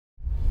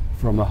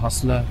From a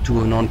hustler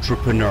to an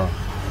entrepreneur,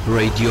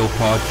 radio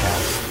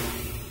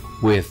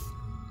podcast with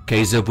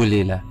Kaysa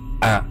Bulila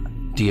at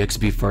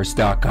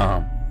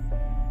dxbfirst.com.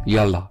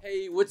 Yalla.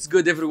 Hey, what's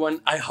good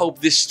everyone? I hope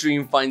this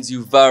stream finds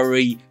you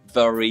very,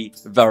 very,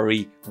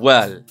 very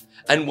well.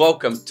 And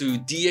welcome to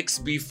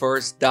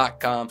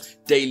dxbfirst.com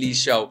daily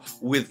show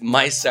with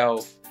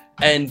myself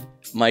and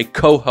my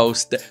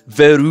co-host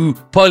Veru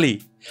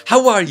Polly.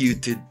 How are you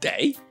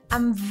today?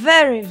 I'm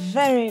very,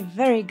 very,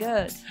 very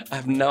good. I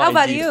have no idea. How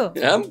about you?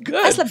 I'm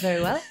good. I slept very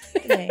well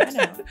today. I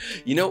know.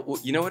 You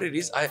know what it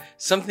is?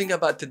 Something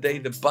about today,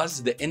 the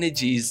buzz, the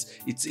energy is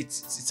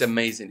it's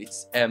amazing.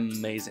 It's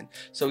amazing.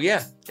 So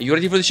yeah, are you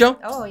ready for the show?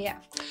 Oh yeah.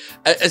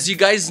 As you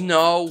guys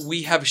know,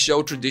 we have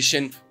show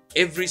tradition.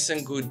 Every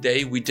single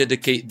day we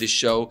dedicate the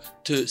show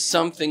to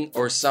something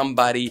or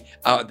somebody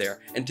out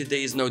there. And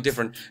today is no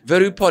different.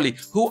 Very Polly,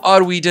 who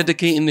are we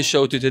dedicating the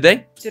show to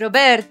today? To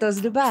Roberto's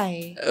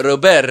Dubai.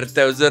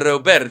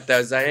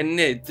 Roberto's. I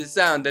need to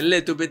sound a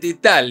little bit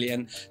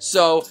Italian.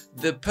 So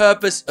the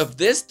purpose of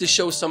this, to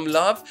show some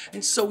love.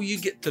 And so you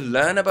get to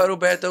learn about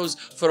Roberto's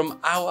from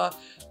our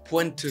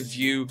point of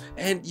view,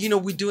 and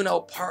we're doing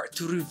our part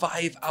to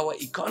revive our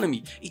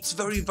economy. It's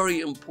very,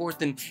 very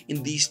important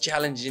in these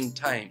challenging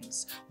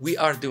times. We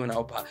are doing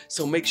our part,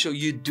 so make sure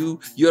you do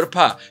your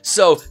part.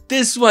 So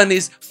this one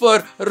is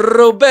for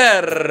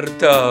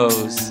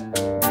Roberto's.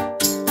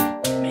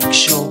 Make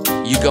sure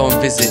you go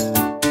and visit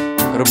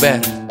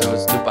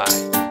Roberto's Dubai.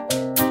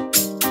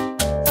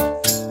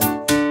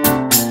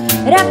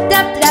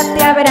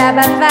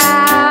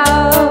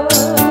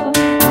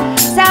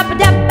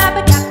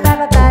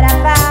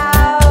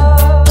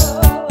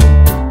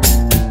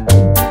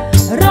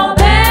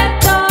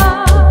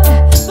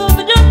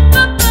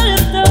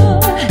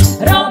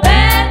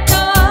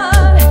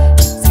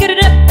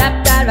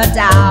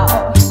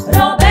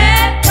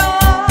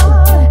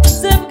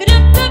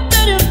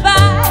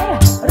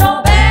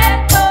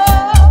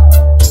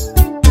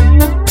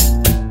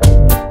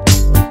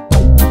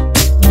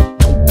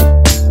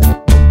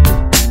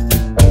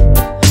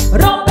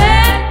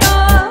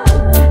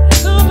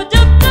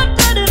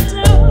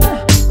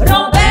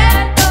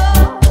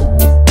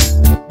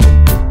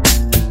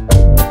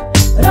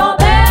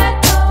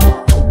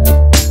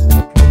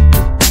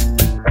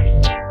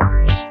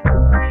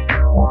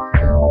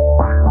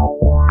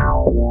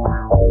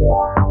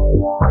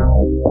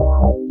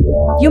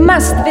 You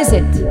must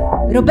visit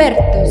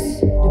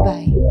Roberto's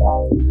Dubai.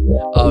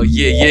 Oh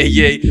yeah.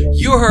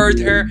 You heard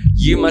her.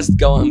 You must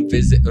go and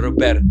visit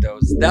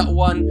Roberto's. That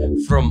one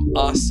from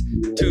us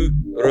to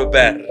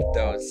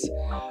Roberto's.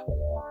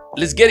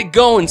 Let's get it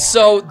going.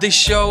 So the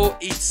show,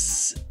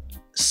 it's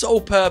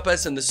sole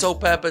purpose, and the sole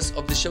purpose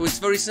of the show is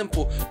very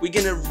simple. We're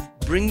gonna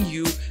bring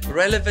you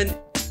relevant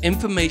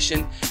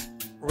information,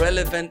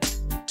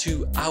 relevant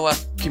to our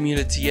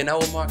community and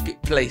our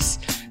marketplace.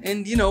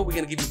 And we're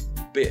gonna give you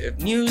bit of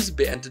news,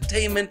 bit of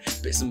entertainment,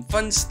 bit some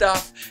fun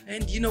stuff,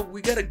 and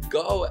we gotta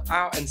go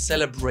out and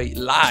celebrate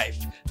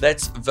life.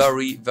 That's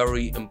very,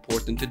 very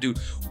important to do.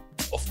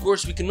 Of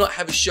course, we cannot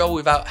have a show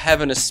without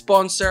having a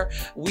sponsor.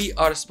 We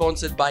are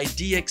sponsored by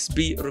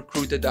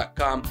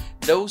dxbrecruiter.com.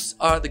 Those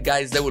are the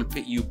guys that will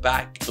put you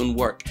back on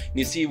work. And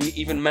you see, we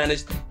even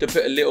managed to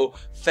put a little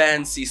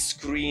fancy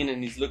screen,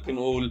 and he's looking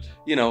all,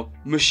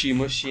 mushy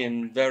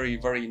and very,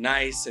 very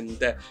nice. And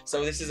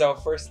so this is our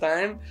first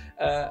time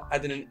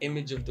adding an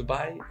image of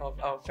Dubai, of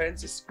our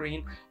fancy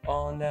screen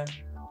on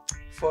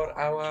for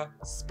our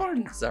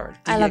sponsor.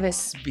 I love it.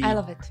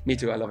 Me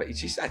too, I love it.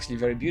 It's just actually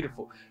very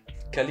beautiful.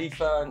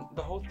 Khalifa, and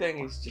the whole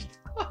thing is just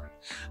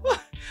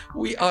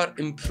we are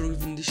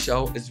improving the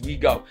show as we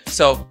go.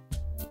 So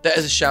that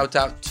is a shout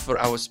out for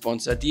our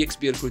sponsor,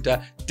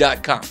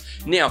 dxbrecruiter.com.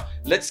 Now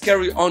let's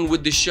carry on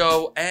with the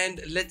show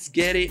and let's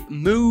get it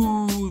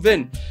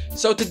moving.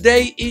 So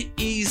today it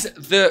is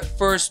the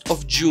 1st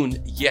of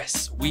June.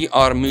 Yes, we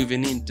are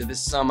moving into the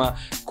summer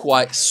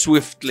quite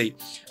swiftly,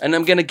 and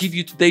I'm gonna give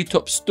you today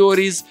top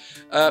stories.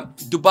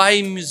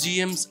 Dubai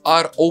museums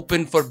are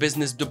open for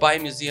business. Dubai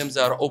museums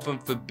are open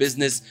for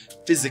business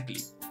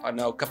physically.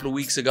 Now, a couple of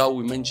weeks ago,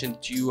 we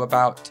mentioned to you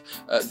about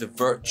the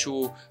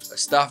virtual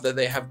stuff that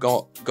they have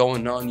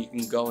going on. You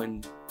can go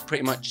and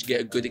pretty much get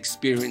a good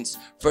experience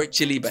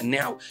virtually, but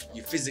now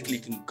you physically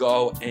can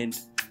go and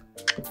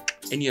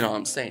you know what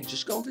I'm saying,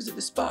 just go and visit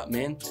the spot,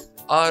 man.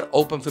 Are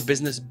open for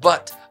business,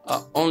 but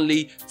are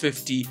only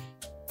 50%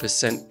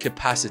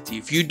 capacity.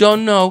 If you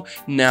don't know,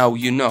 now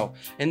you know.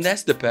 And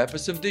that's the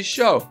purpose of this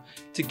show,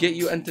 to get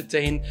you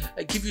entertained,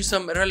 give you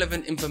some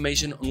relevant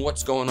information on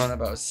what's going on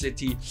about a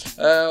city.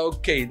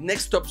 Okay,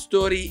 next top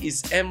story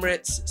is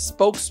Emirates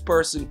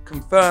spokesperson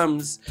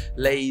confirms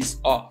lays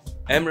off.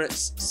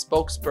 Emirates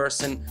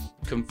spokesperson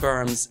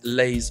confirms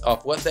lays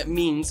off. What that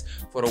means,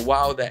 for a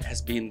while there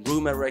has been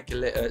rumor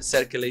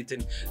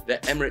circulating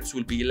that Emirates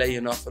will be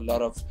laying off a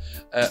lot of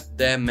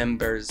their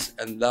members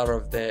and a lot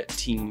of their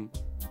team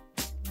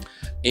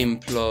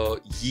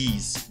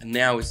employees.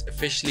 Now it's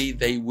officially,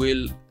 they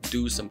will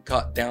do some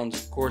cut downs.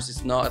 Of course,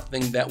 it's not a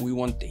thing that we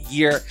want to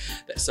hear,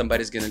 that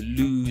somebody's going to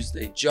lose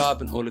their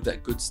job and all of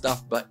that good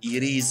stuff, but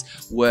it is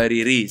what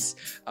it is.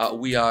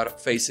 We are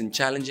facing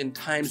challenging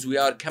times. We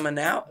are coming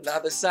out the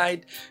other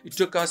side. It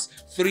took us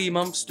 3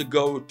 months to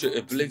go to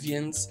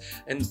oblivions,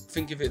 and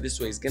think of it this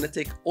way, it's going to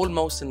take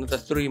almost another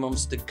 3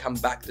 months to come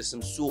back to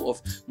some sort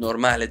of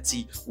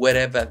normality,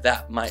 wherever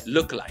that might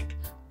look like.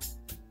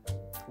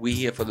 We're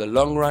here for the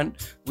long run.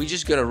 We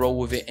just gotta roll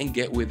with it and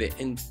get with it,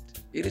 and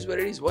it is what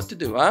it is. What to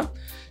do, huh?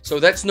 So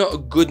that's not a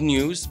good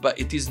news, but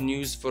it is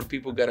news for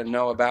people gotta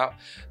know about,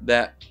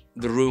 that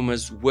the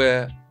rumors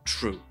were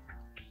true.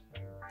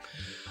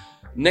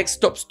 Next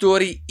top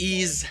story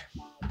is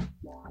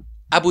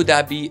Abu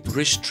Dhabi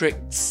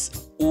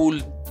restricts all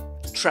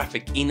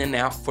traffic in and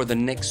out for the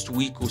next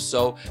week or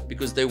so,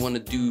 because they want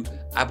to do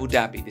Abu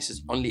Dhabi. This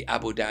is only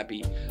Abu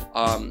Dhabi.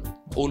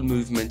 All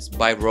movements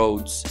by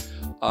roads.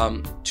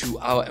 To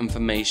our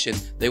information,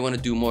 they want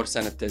to do more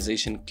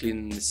sanitization,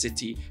 cleaning the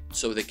city,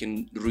 so they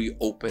can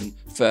reopen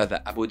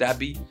further. Abu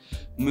Dhabi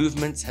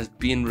movements has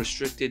been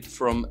restricted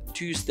from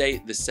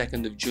Tuesday the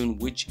 2nd of June,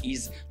 which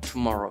is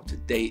tomorrow.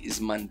 Today is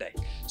Monday.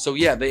 So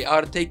yeah, they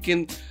are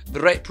taking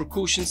the right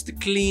precautions to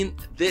clean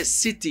the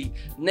city.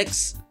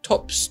 Next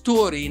top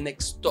story,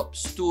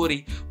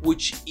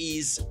 which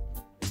is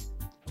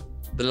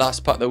the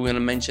last part that we're going to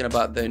mention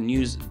about the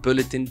news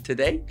bulletin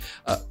today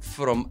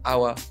from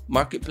our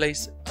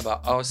marketplace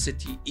about our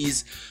city,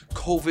 is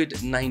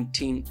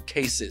COVID-19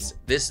 cases.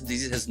 This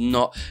disease has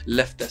not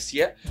left us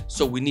yet,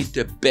 so we need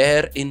to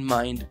bear in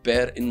mind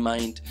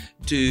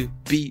to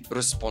be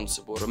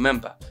responsible.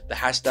 Remember the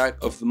hashtag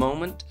of the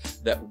moment,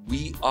 that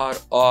we are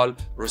all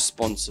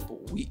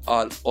responsible. We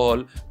are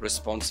all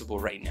responsible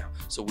right now.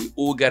 So we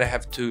all gotta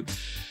have to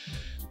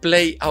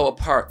play our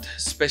part,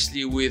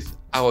 especially with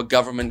our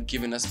government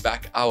giving us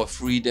back our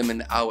freedom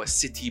and our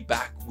city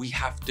back. We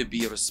have to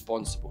be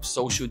responsible.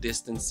 Social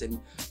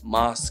distancing,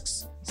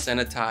 masks,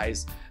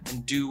 sanitize,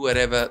 and do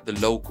whatever the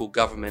local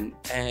government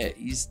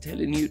is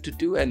telling you to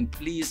do. And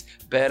please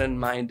bear in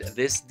mind,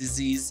 this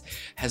disease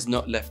has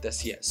not left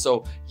us yet.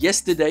 So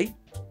yesterday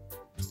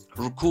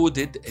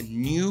recorded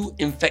new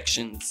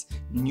infections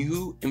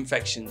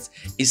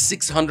is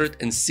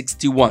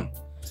 661.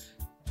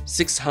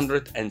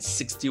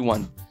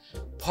 661.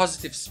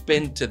 Positive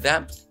spin to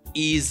that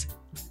is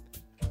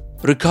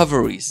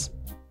recoveries.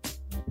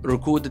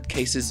 Recorded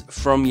cases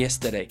from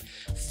yesterday,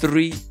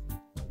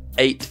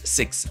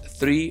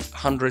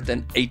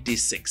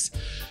 386.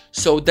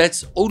 So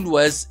that's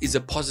always is a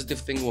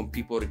positive thing when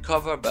people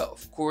recover, but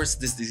of course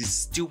this disease is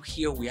still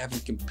here. We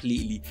haven't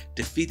completely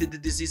defeated the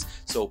disease,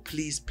 so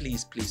please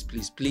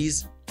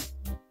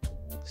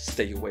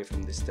stay away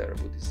from this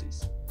terrible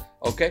disease.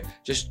 Okay,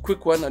 just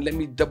quick one, and let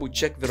me double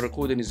check the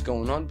recording is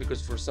going on,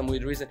 because for some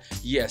weird reason,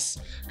 yes,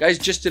 guys,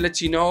 just to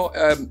let you know,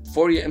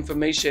 for your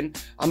information,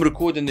 I'm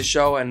recording the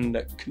show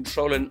and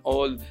controlling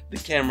all the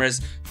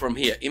cameras from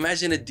here.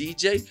 Imagine a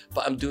DJ,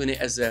 but I'm doing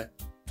it as a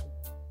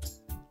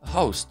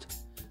host,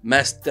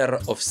 master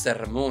of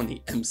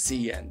ceremony,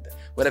 MC, and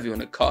whatever you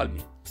want to call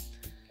me.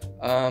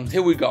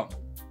 Here we go.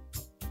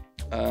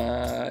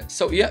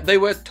 So yeah, they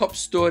were top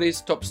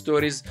stories.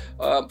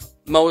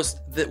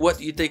 What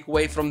you take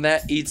away from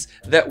that is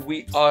that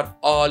we are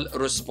all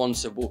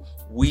responsible.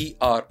 We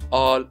are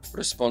all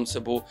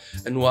responsible,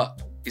 and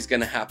what is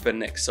gonna happen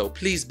next. So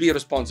please be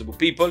responsible,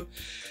 people.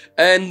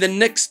 And the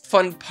next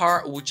fun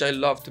part, which I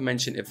love to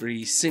mention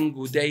every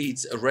single day,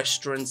 it's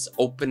restaurants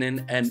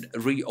opening and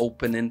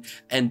reopening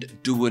and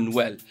doing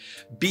well.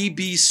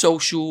 BB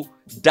Social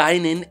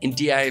Dining in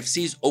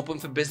DIFC is open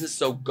for business,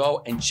 so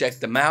go and check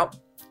them out.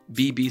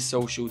 BB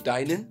Social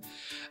Dining.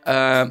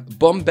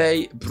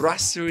 Bombay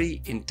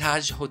Brasserie in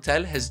Taj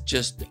Hotel has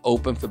just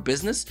opened for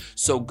business,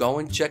 so go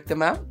and check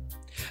them out.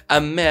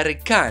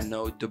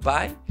 Americano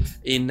Dubai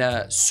in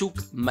Souk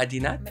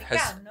Madinat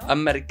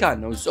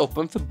Americano is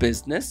open for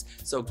business,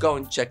 so go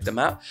and check them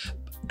out.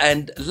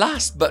 And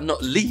last but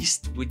not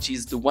least, which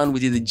is the one we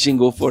did the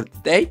jingle for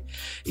today,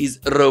 is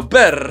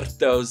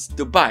Roberto's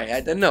Dubai.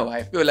 I don't know,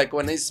 I feel like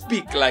when I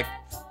speak, like,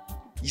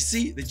 you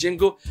see the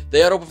jingle,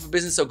 they are open for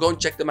business, so go and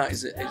check them out.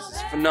 It's a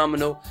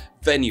phenomenal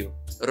venue.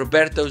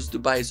 Roberto's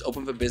Dubai is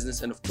open for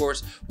business, and of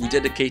course we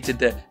dedicated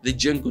the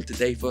jingle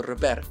today for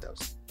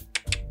Roberto's.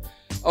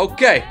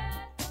 Okay,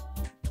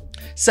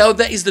 so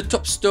that is the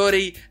top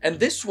story, and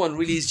this one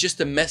really is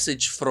just a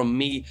message from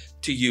me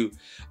to you.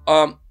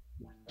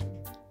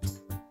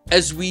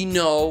 As we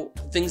know,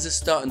 things are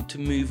starting to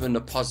move in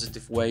a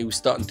positive way. We're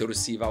starting to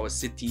receive our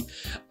city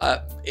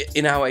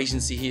in our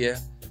agency here.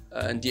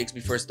 And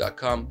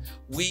DXBFirst.com,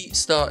 we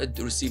started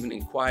receiving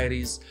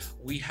inquiries.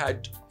 We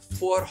had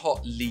 4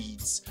 hot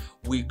leads.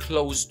 We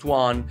closed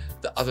one,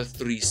 the other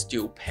 3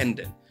 still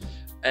pending.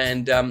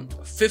 And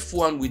 5th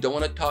one we don't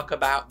want to talk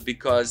about,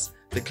 because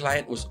the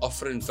client was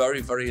offering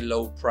very, very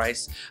low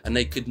price, and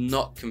they could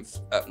not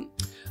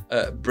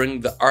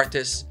bring the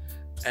artist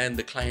and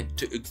the client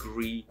to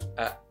agree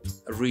a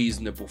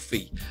reasonable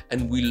fee.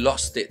 And we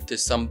lost it to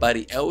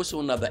somebody else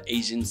or another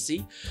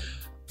agency.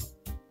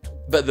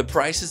 But the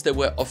prices that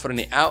we're offering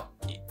it out,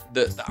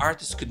 the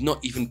artist could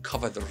not even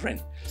cover the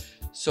rent.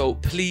 So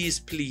please,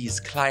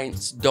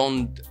 clients,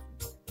 don't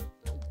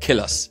kill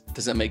us.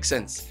 Does that make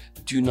sense?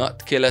 Do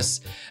not kill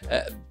us.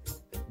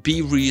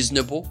 Be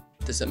reasonable.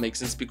 Does that make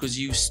sense? Because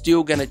you're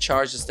still gonna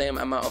charge the same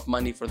amount of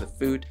money for the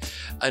food.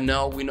 I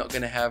know we're not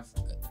gonna have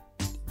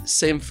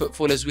same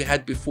footfall as we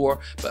had before,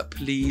 but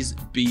please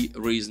be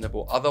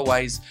reasonable.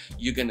 Otherwise,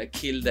 you're gonna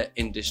kill the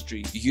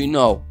industry. You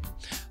know,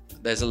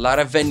 there's a lot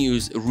of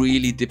venues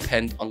really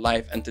depend on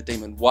live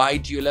entertainment. Why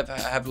do you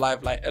have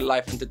live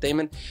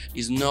entertainment?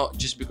 Is not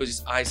just because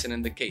it's icing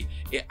on the cake.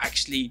 It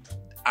actually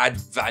add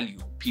value.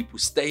 People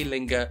stay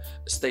longer,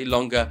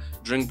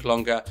 drink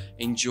longer,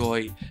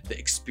 enjoy the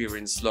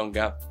experience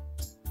longer.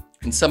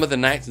 And some of the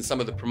nights and some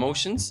of the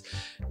promotions,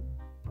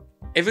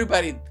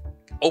 everybody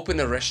open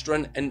a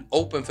restaurant and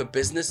open for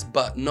business,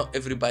 but not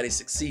everybody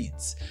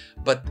succeeds.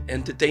 But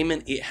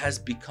entertainment, it has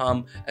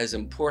become as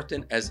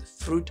important as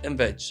fruit and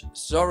veg.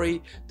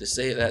 Sorry to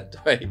say it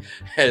that way,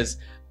 as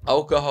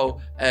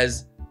alcohol,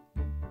 as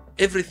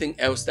everything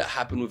else that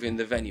happened within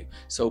the venue.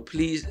 So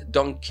please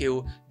don't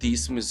kill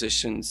these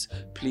musicians.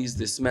 Please,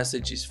 this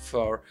message is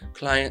for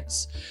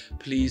clients.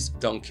 Please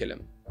don't kill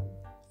them.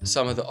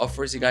 Some of the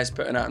offers you guys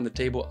putting out on the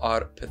table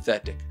are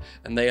pathetic,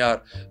 and they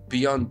are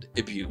beyond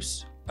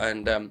abuse.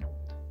 And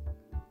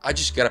I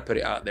just gotta put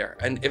it out there.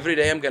 And every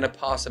day I'm gonna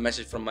pass a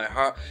message from my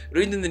heart.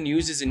 Reading the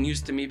news isn't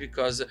news to me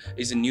because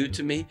it's new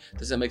to me.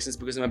 Does that make sense?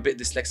 Because I'm a bit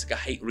dyslexic. I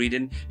hate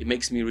reading. It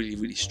makes me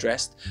really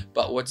stressed.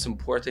 But what's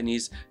important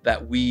is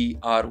that we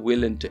are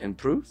willing to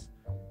improve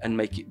and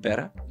make it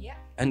better. Yeah.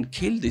 And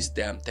kill this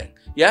damn thing.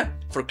 Yeah?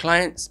 For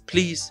clients,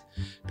 please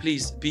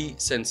be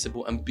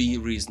sensible and be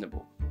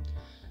reasonable.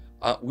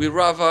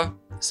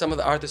 Some of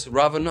the artists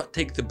rather not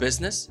take the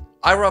business.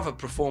 I rather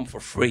perform for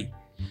free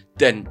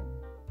than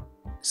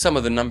some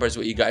of the numbers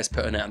what you guys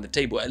putting out on the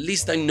table. At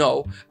least I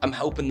know I'm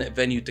helping that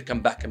venue to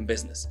come back in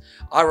business.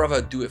 I rather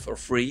do it for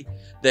free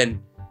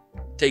than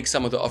take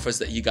some of the offers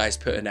that you guys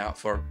putting out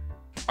for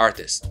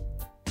artists.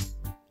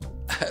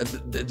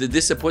 The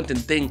disappointing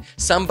thing,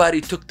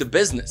 somebody took the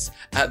business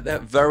at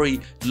that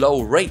very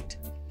low rate.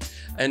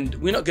 And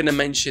we're not gonna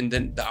mention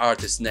the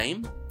artist's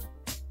name,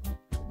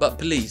 but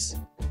please,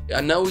 I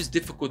know it's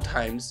difficult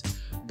times,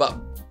 but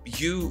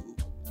you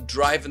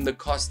driving the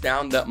cost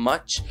down that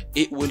much,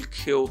 it will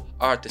kill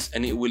artists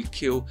and it will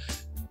kill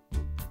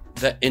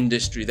the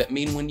industry. That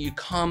means when you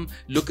come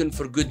looking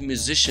for good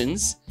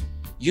musicians,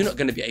 you're not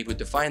going to be able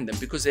to find them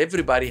because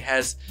everybody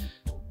has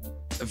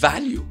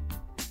value.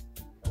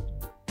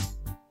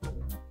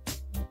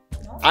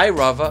 I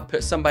rather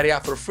put somebody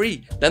out for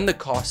free than the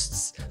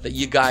costs that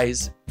you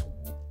guys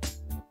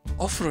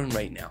offering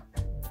right now.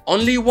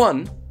 Only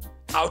 1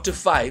 out of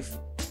 5,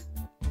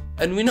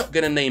 and we're not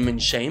going to name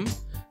and shame.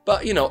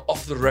 But, you know,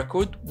 off the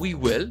record, we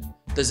will.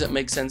 Does it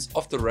make sense?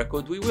 Off the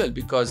record, we will,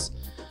 because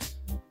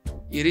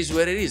it is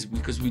what it is,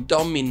 because we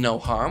don't mean no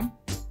harm.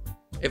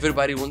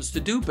 Everybody wants to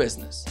do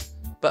business.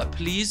 But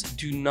please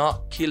do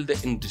not kill the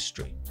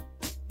industry.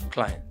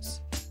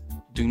 Clients,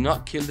 do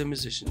not kill the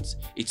musicians.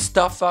 It's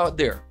tough out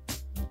there.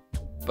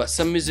 But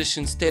some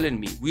musicians telling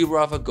me we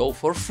rather go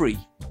for free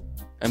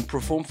and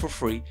perform for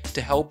free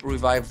to help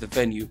revive the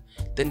venue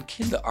than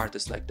kill the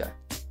artist like that.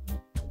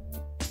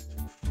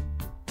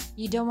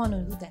 You don't want to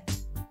do that.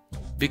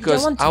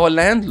 Because our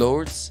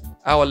landlords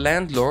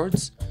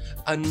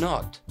are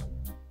not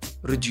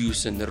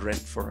reducing the rent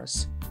for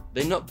us.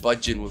 They're not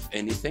budging with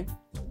anything.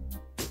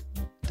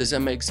 Does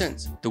that make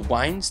sense? The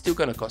wine's still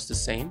gonna cost the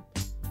same.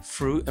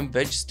 Fruit and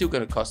veg still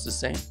gonna cost the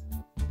same.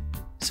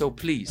 So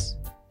please,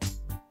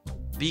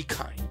 be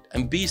kind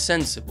and be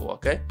sensible,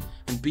 okay?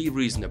 And be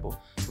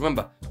reasonable.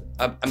 Remember,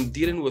 I'm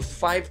dealing with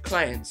 5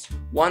 clients.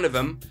 One of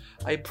them,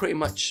 I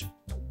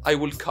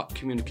will cut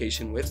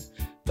communication with.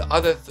 The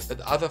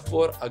other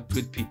 4 are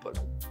good people.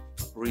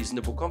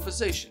 Reasonable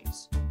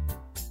conversations.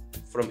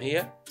 From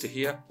here to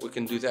here, we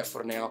can do that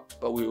for now,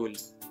 but we will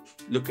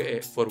look at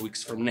it 4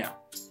 weeks from now.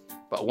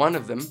 But one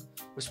of them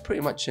was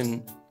pretty much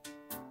in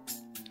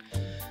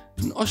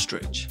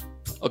ostrich.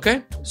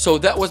 Okay, so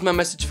that was my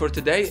message for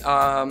today.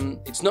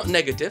 It's not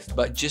negative,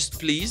 but just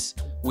please,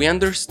 we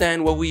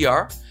understand where we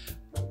are.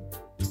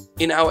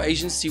 In our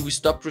agency, we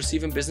stopped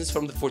receiving business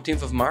from the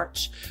 14th of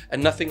March,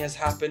 and nothing has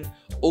happened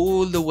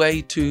all the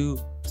way up.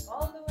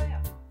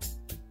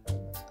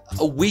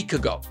 A week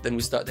ago. Then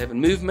we started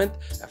having movement.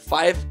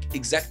 5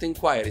 exact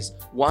inquiries.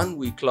 1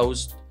 we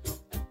closed.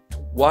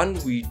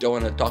 1 we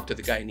don't want to talk to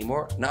the guy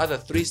anymore. Another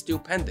 3 still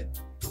pending,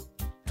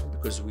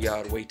 because we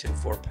are waiting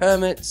for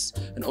permits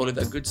and all of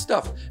that good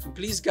stuff. And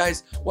please,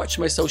 guys, watch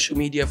my social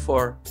media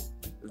for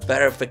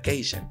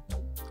verification.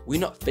 We're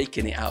not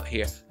faking it out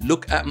here.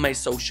 Look at my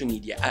social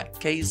media at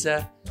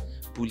Kaiser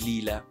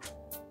Bulila.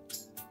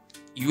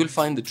 You will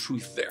find the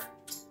truth there.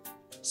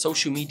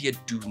 Social media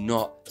do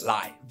not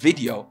lie.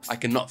 Video, I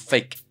cannot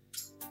fake.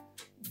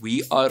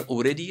 We are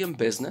already in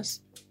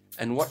business,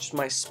 and watch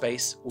my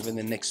space within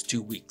the next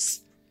 2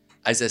 weeks.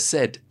 As I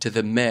said to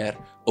the mayor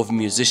of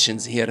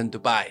musicians here in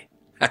Dubai,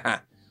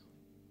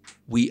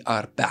 we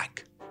are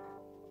back.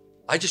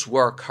 I just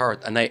work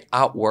hard and I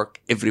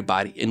outwork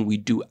everybody, and we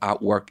do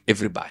outwork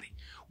everybody.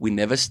 We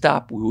never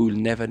stop. We will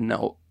never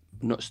not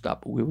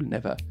stop. We will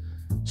never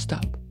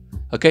stop.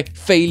 Okay,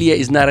 failure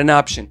is not an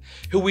option.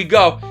 Here we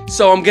go.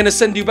 So I'm gonna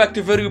send you back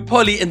to Veru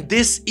Polly, and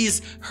this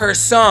is her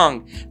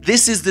song.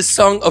 This is the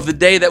song of the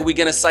day that we're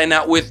gonna sign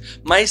out with.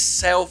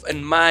 Myself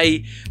and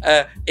my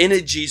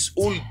energies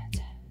all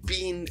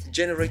being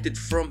generated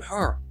from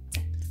her.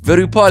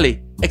 Veru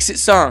Polly, exit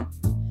song.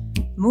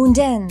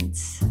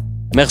 Moondance.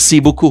 Merci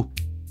beaucoup.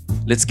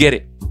 Let's get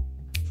it.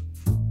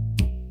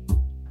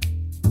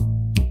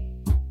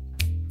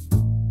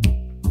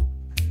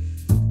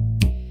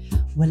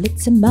 Well,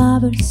 it's a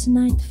marvelous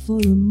night for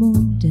a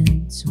moon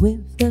dance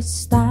with the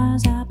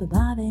stars up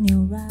above in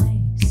your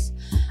eyes.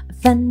 A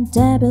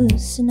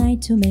fantabulous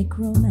night to make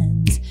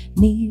romance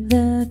neath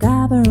the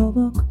cover of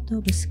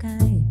October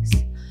skies.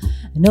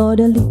 And all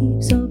the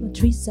leaves of the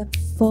trees are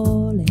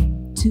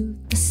falling to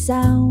the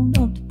sound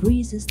of the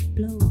breezes that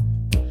blow.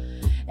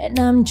 And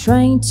I'm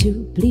trying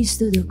to please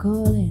to the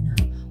calling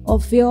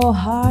of your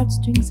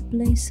heartstrings, a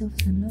place of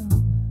the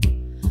love.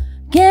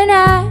 Can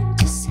I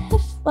just have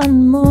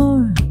one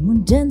more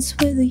moon dance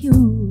with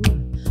you,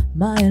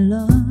 my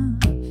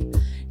love?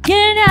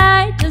 Can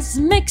I just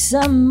make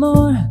some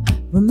more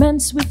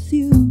romance with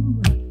you,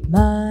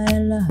 my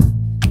love?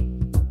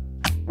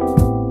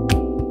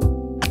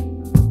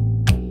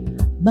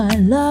 My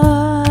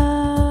love.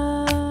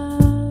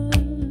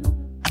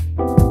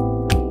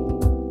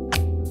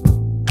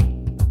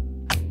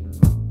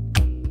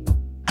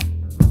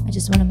 I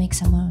just wanna make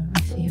some more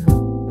with you.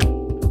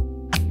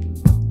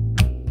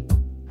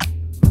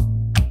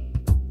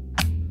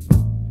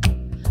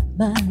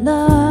 My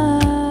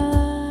love.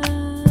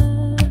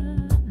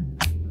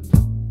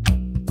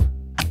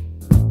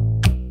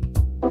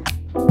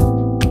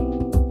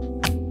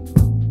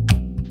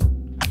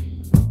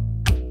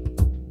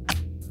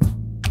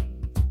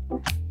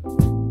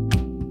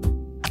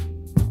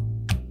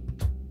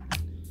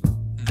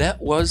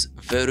 That was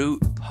Veru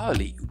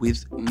Polly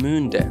with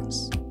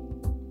Moondance.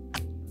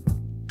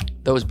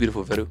 That was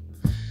beautiful, Veru.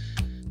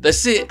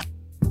 That's it.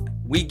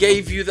 We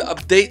gave you the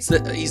updates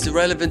that is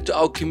relevant to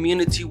our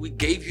community. We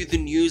gave you the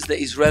news that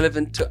is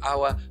relevant to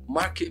our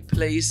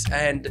marketplace.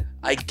 And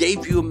I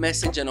gave you a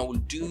message, and I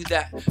will do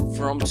that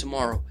from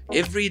tomorrow.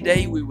 Every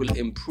day we will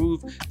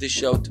improve the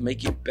show to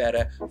make it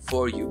better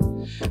for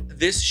you.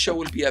 This show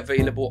will be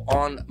available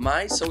on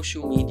my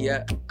social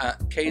media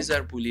at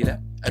Kaiser Boulila,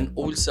 and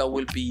also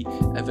will be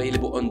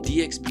available on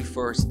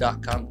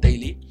dxbfirst.com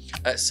daily.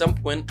 At some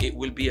point it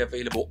will be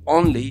available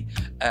only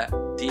at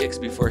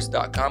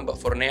dxbfirst.com, but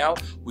for now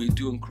we're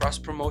doing cross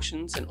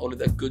promotions and all of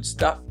that good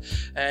stuff,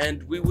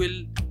 and we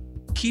will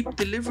keep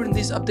delivering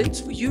these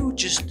updates for you.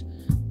 Just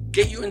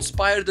get you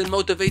inspired and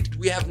motivated.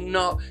 We have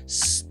not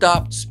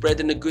stopped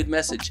spreading a good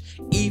message,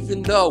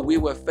 even though we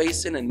were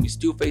facing and we're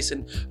still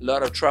facing a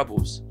lot of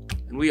troubles,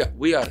 and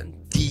we are in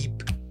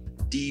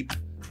deep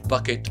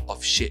bucket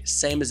of shit,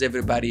 same as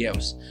everybody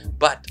else.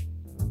 But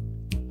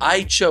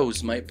I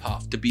chose my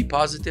path to be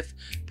positive,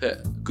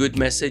 good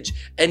message,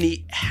 and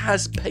it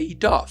has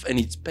paid off, and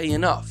it's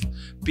paying off,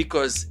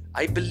 because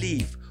I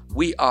believe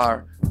we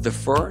are the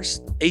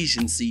first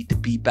agency to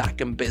be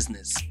back in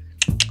business.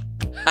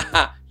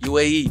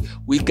 UAE,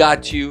 we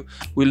got you.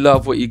 We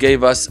love what you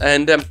gave us.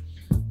 And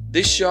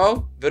this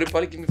show, Veru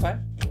Polly, give me 5.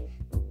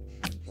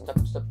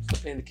 Stop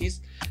playing the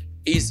keys.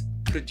 Is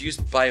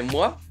produced by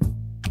moi.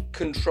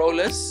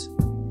 Controllers.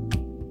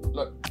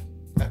 Look,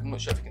 I'm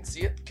not sure if you can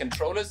see it.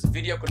 Controllers,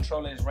 video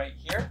controller is right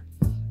here,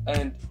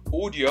 and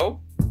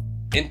audio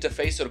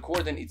interface or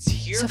recording, it's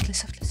here. Softly.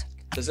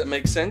 Does that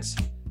make sense?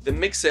 The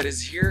mixer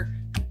is here,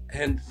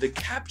 and the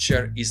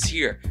capture is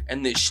here,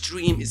 and the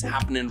stream is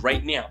happening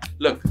right now.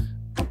 Look,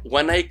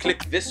 when I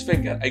click this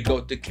finger, I go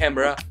to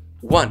camera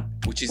 1,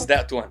 which is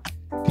that one.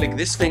 Click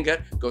this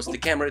finger, goes to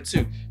camera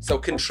 2. So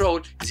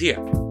control is here.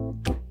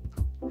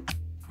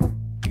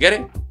 You get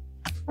it?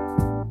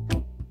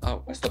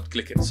 Oh, I stopped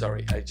clicking.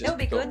 Sorry, I just. That would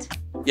be good.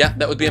 Yeah,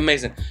 that would be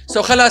amazing.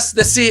 So, khalas,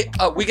 that's it.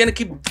 We're gonna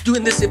keep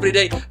doing this every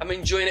day. I'm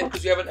enjoying it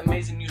because we have an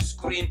amazing new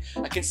screen.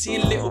 I can see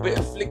a little bit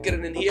of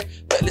flickering in here,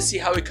 but let's see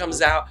how it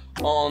comes out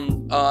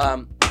on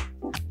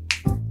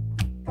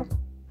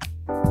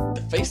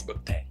the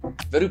Facebook thing.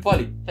 Veru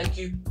Polly, thank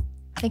you.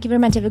 Thank you very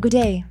much. Have a good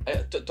day.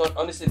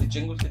 Honestly, the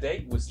jingle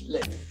today was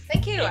lit.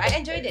 Thank you. I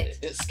enjoyed it.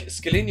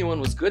 Scalini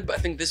one was good, but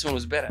I think this one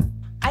was better.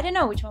 I don't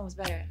know which one was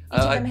better. Each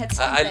of them had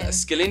something.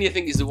 Scalini, I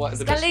think, is the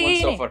best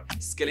one so far.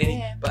 Scalini.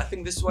 Yeah. But I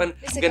think this one,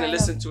 This I'm going to I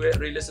listen to it,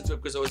 re-listen to it,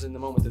 because I was in the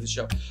moment of the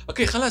show.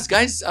 Okay, khalas,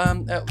 guys.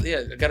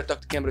 Yeah, I got to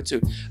talk to camera 2.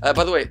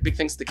 By the way, big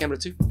thanks to camera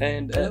 2.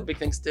 And big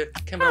thanks to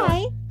camera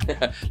 1.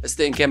 Let's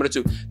stay in camera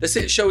 2. That's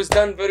it. Show is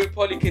done. Veru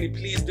Polly, can you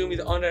please do me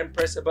the honor and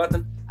press a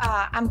button?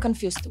 I'm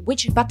confused.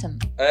 Which button?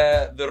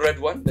 The red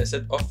one that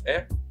said off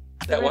air.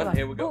 That one.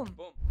 Here we go. Boom.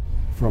 Boom.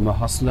 From a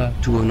hustler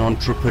to an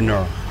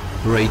entrepreneur,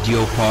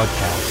 radio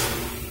podcast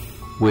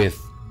with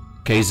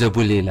Kaiser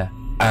Boulila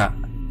at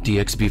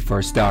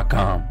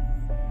dxbfirst.com.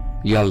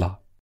 Yalla.